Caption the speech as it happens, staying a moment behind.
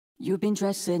You've been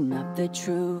dressing up the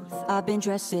truth, I've been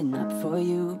dressing up for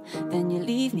you. Then you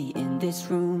leave me in this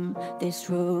room, this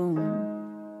room.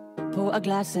 Pour a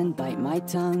glass and bite my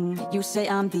tongue. You say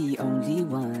I'm the only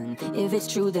one. If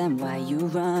it's true, then why you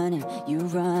running, you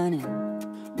running?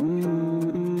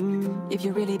 If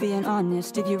you're really being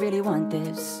honest, if you really want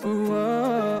this,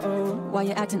 why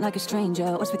you acting like a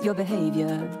stranger? What's with your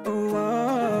behavior?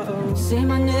 Say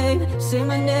my name, say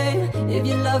my name. If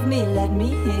you love me, let me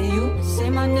hear you. Say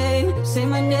my name, say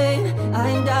my name.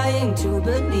 I'm dying to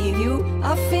believe you.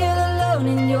 I feel alone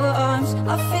in your arms,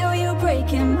 I feel you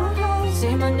breaking my heart.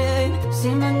 Say my name,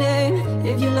 say my name.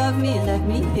 If you love me, let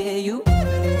me hear you.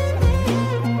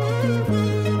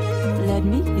 Let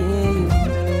me hear you.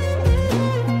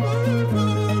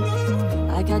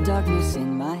 I got darkness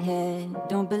in my head,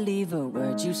 don't believe a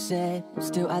word you said.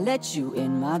 Still I let you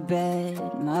in my bed,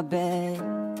 my bed.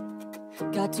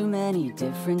 Got too many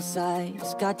different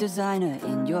sides, got designer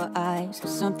in your eyes.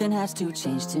 Something has to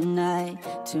change tonight,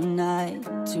 tonight,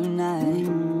 tonight.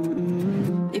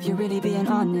 If you're really being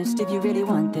honest, if you really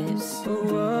want this,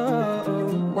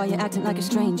 why you acting like a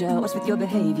stranger? What's with your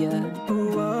behavior?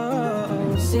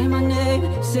 Say my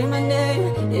name, say my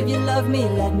name. If you love me,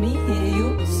 let me hear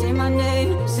you. Say my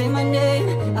name, say my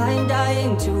name. I'm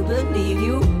dying to believe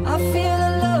you. I feel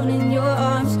alone in your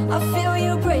arms, I feel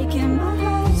you breaking my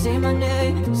heart. Say my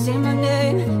name, say my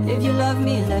name. If you love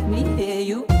me, let me hear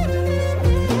you.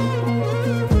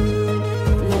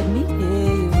 Let me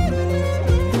hear you.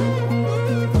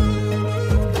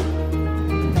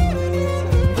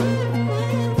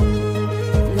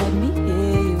 Let me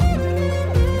hear you.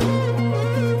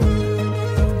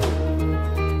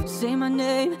 Say my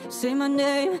name, say my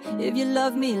name. If you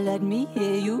love me, let me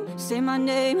hear you. Say my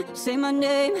name, say my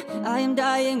name. I am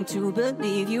dying to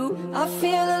believe you. I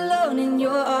feel alone in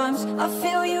your arms, I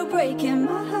feel you breaking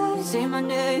my heart. Say my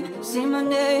name, say my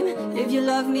name. If you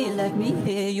love me, let me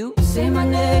hear you. Say my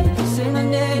name, say my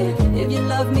name. If you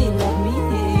love me, let me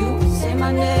hear you. Say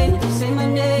my name.